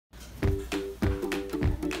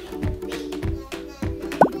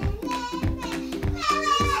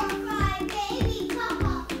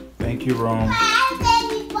Thank you, Rome.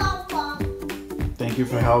 Thank you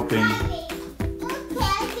for helping.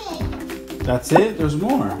 That's it? There's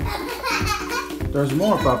more. There's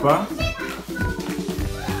more, Papa.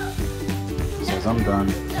 He says, I'm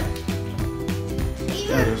done.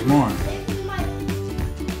 Yeah, there's more.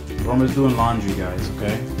 Rome is doing laundry, guys,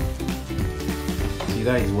 okay? See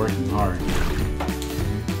that? He's working hard.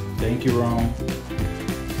 Thank you, Rome.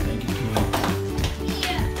 Thank you, King.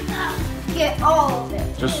 Get all of it.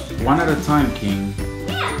 Just one at a time, King.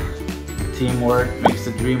 Yeah. Teamwork makes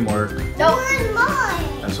the dream work. No, where's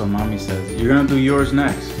mine? That's what Mommy says. You're gonna do yours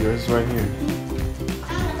next. Yours is right here.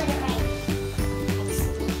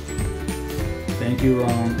 Thank you,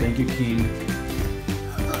 Rome. Thank you, King.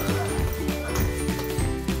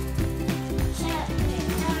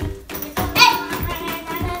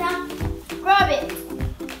 Rub it.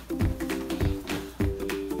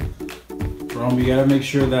 Rome, you gotta make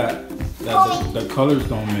sure that the colors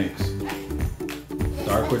don't mix.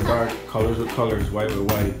 Dark with dark, colors with colors, white with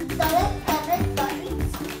white.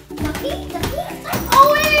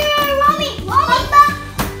 Oh, wait, Mommy.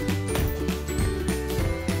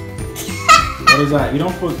 What is that? You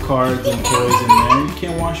don't put cards and toys in there. You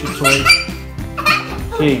can't wash your toys.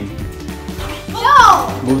 King,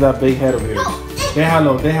 No. move that big head over here.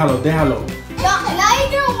 Déjalo. Now you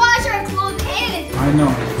can wash our clothes and I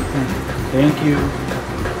know. Thank you.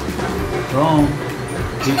 Rome.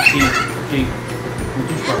 King. Would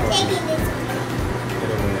you start off? Get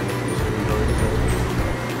away.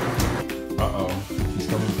 Uh-oh. He's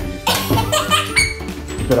coming for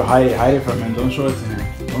you. You better hide it from him. Don't show it to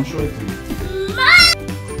him. Don't show it to him.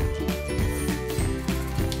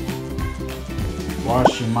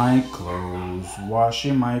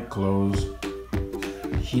 Washing my clothes.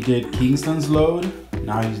 He did Kingston's load.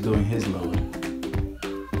 Now he's doing his load.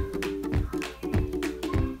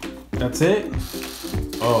 That's it?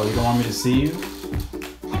 Oh, you don't want me to see you?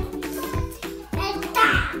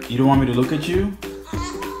 You don't want me to look at you?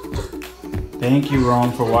 Thank you,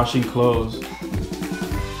 Rome, for washing clothes.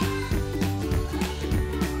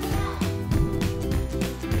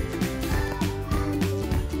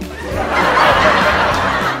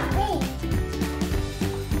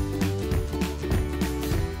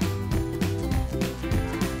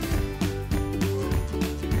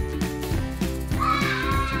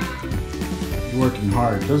 You're working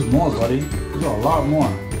hard. There's more, buddy. There's a lot more.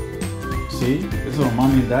 See? This is what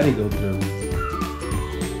Mommy and Daddy go through.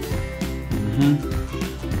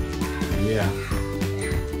 Yeah.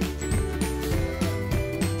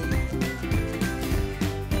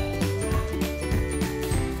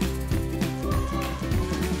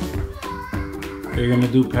 You're gonna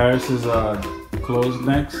do Paris's clothes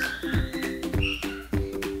next?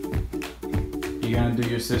 You're gonna do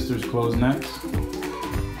your sister's clothes next?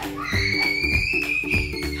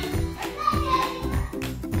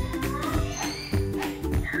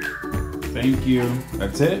 Thank you.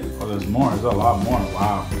 That's it? Oh, there's more. There's a lot more.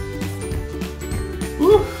 Wow.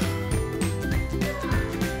 Woo.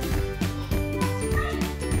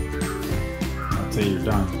 I'll say you're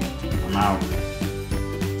done. I'm out.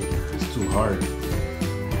 It's too hard.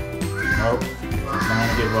 Nope. I'm not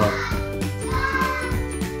gonna give up.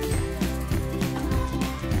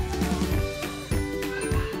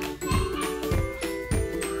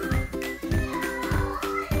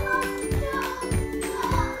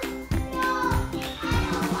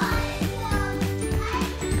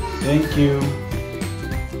 Thank you.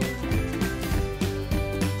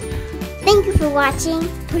 Thank you for watching.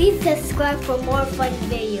 Please subscribe for more fun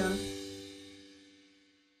videos.